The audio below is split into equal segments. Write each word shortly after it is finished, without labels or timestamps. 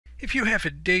If you have a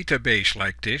database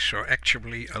like this, or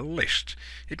actually a list,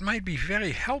 it might be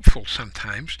very helpful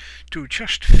sometimes to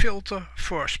just filter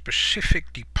for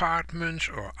specific departments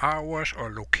or hours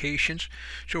or locations.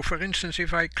 So for instance,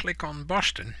 if I click on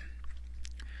Boston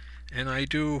and I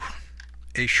do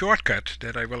a shortcut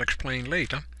that I will explain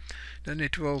later, then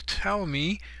it will tell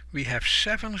me we have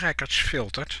 7 records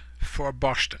filtered for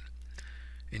Boston.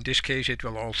 In this case it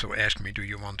will also ask me, do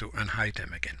you want to unhide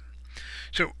them again?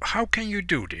 So how can you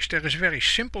do this? There is a very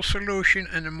simple solution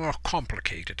and a more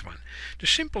complicated one. The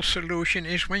simple solution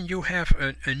is when you have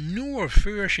a newer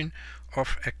version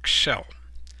of Excel.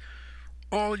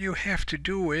 All you have to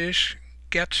do is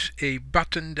get a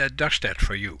button that does that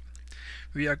for you.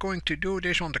 We are going to do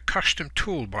this on the custom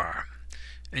toolbar,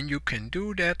 and you can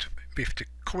do that with the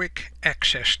quick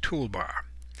access toolbar.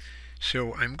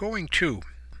 So I'm going to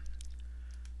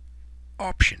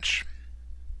Options,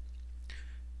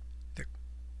 the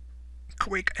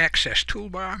quick access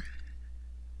toolbar,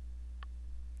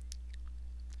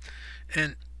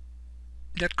 and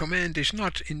that command is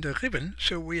not in the ribbon,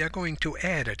 so we are going to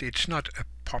add it. It's not a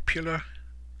popular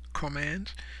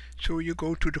command, so you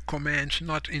go to the commands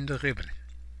not in the ribbon,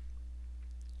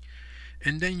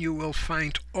 and then you will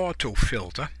find auto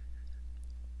filter,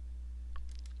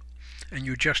 and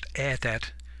you just add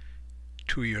that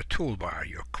to your toolbar,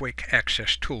 your quick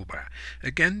access toolbar.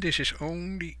 Again, this is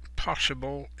only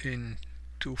possible in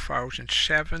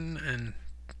 2007 and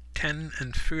 10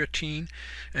 and 13,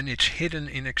 and it's hidden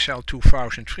in Excel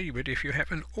 2003, but if you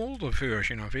have an older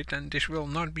version of it, then this will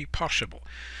not be possible.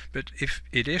 But if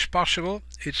it is possible,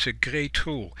 it's a great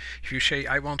tool. If you say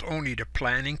I want only the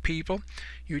planning people,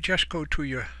 you just go to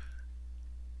your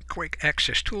quick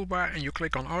access toolbar and you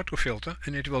click on autofilter,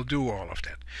 and it will do all of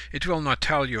that. It will not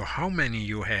tell you how many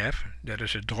you have. That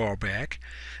is a drawback,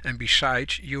 and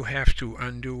besides you have to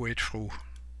undo it through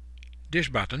this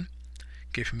button,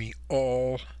 give me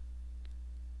all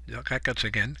the records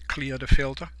again, clear the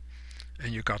filter,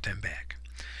 and you got them back.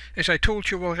 As I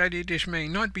told you already, this may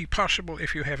not be possible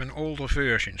if you have an older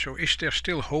version. So is there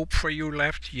still hope for you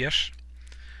left? Yes.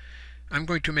 I'm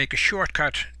going to make a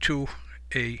shortcut to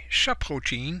a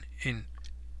subroutine in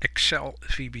Excel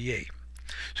VBA.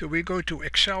 So we go to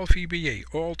Excel VBA,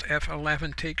 Alt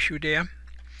F11 takes you there,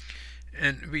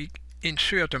 and we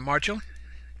insert a module.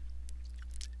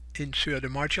 Insert a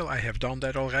module, I have done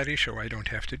that already, so I don't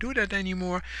have to do that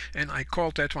anymore, and I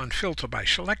called that one filter by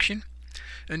selection,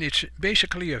 and it's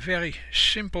basically a very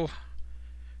simple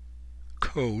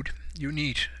code. You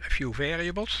need a few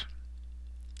variables,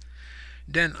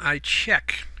 then I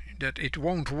check that it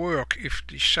won't work if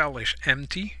the cell is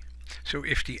empty. So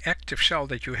if the active cell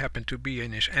that you happen to be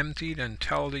in is empty, then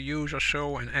tell the user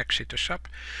so and exit the sub.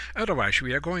 Otherwise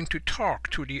we are going to talk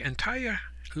to the entire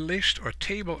list or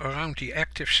table around the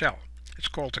active cell. It's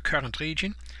called the current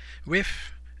region,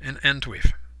 with and end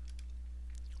with.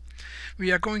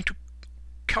 We are going to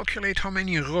calculate how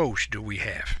many rows do we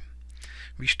have.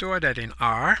 We store that in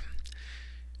R.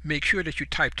 Make sure that you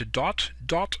type the dot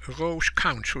rows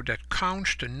count, so that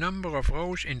counts the number of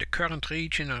rows in the current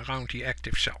region around the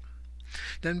active cell.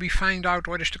 Then we find out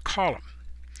what is the column,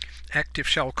 active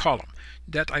cell column.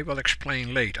 That I will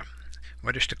explain later.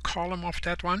 What is the column of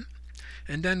that one?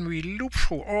 And then we loop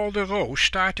through all the rows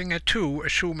starting at 2,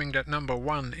 assuming that number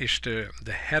 1 is the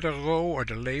header row or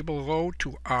the label row,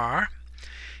 to R.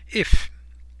 If,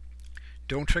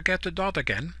 don't forget the dot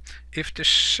again, if the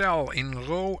cell in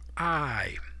row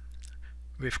I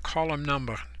with column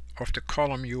number of the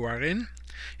column you are in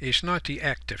is not the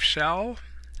active cell,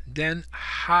 then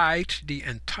hide the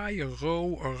entire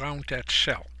row around that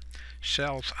cell.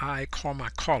 Cells I, comma,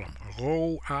 column.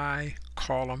 Row I,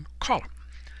 column, column.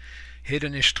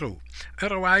 Hidden is true.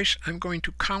 Otherwise I'm going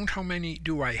to count how many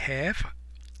do I have.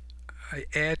 I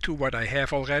add to what I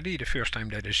have already. The first time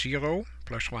that is 0,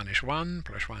 plus 1 is 1,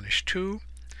 plus 1 is 2.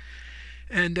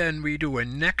 And then we do a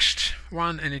next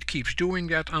one, and it keeps doing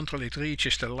that until it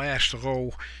reaches the last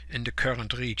row in the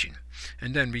current region.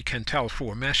 And then we can tell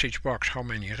for a message box how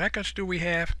many records do we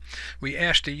have. We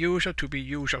ask the user to be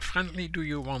user friendly. Do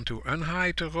you want to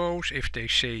unhide the rows? If they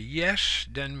say yes,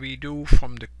 then we do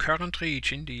from the current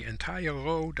region the entire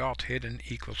row dot hidden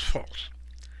equals false.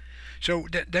 So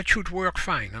that should work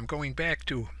fine. I'm going back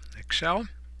to Excel.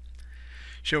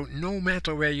 So no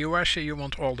matter where you are, say you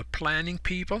want all the planning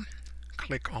people,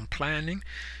 click on planning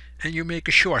and you make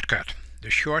a shortcut.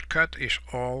 The shortcut is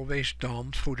always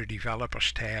done through the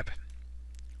developers tab,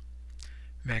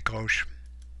 macros,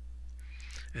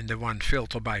 and the one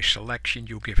filter by selection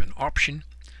you give an option,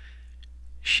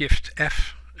 Shift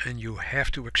F, and you have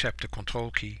to accept the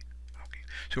control key. Okay.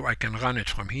 So I can run it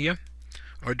from here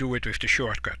or do it with the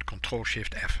shortcut Control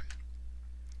Shift F.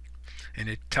 and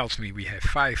it tells me we have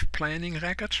 5 planning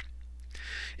records.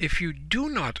 If you do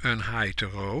not unhide the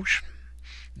rows,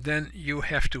 then you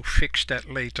have to fix that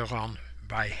later on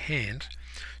by hand.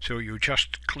 So you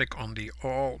just click on the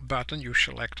All button, you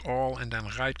select All, and then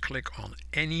right click on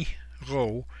any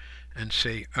row and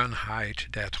say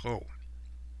unhide that row.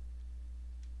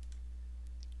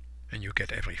 And you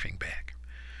get everything back.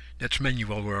 That's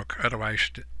manual work,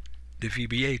 otherwise the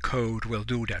VBA code will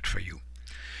do that for you.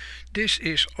 This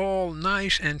is all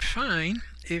nice and fine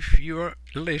if your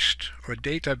list or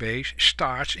database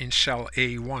starts in cell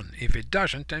A1. If it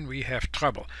doesn't, then we have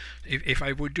trouble. If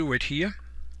I would do it here,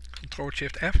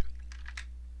 Ctrl-Shift-F,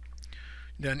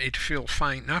 then it will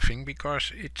find nothing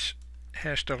because it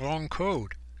has the wrong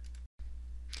code.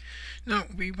 Now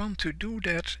we want to do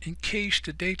that in case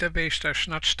the database does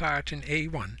not start in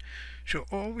A1. So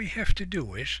all we have to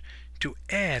do is to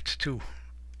add to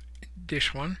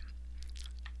this one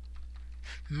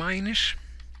minus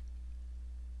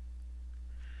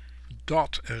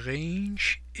dot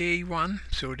range A1,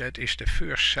 so that is the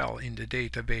first cell in the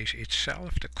database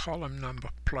itself, the column number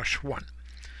 +1.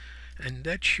 And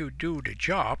that should do the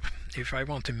job. If I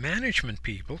want the management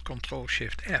people,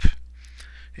 Ctrl-Shift-F,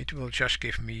 it will just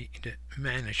give me the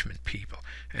management people,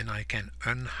 and I can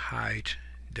unhide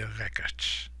the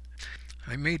records.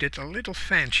 I made it a little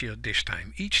fancier this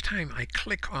time. Each time I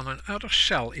click on another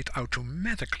cell, it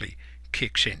automatically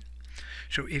kicks in.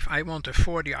 So if I want the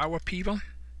 40-hour people,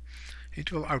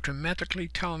 it will automatically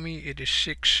tell me it is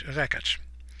 6 records.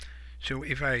 So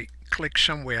if I click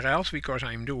somewhere else, because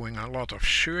I'm doing a lot of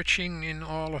searching in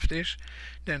all of this,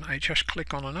 then I just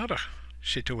click on another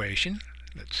situation.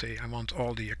 Let's say I want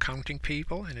all the accounting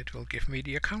people, and it will give me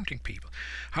the accounting people.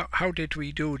 How did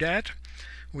we do that?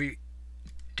 We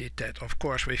did that, of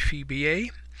course, with VBA.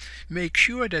 Make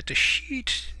sure that the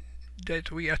sheet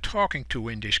that we are talking to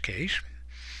in this case,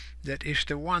 that is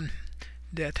the one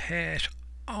that has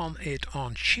on it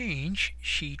on change,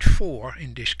 sheet 4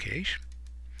 in this case,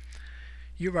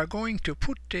 you are going to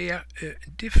put there a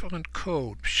different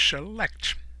code.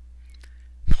 Select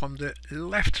from the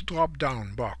left drop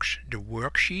down box the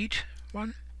worksheet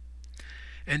one,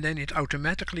 and then it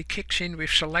automatically kicks in with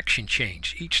selection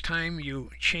change. Each time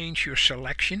you change your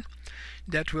selection,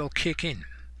 that will kick in.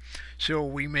 So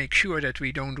we make sure that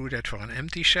we don't do that for an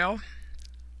empty cell,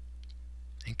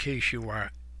 in case you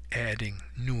are adding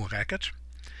new records.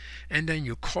 And then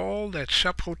you call that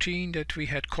subroutine that we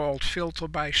had called filter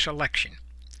by selection.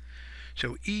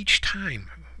 So each time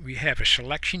we have a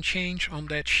selection change on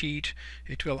that sheet,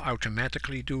 it will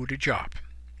automatically do the job.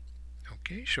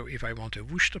 Okay, so if I want the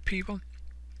Worcester people,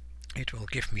 it will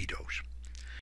give me those.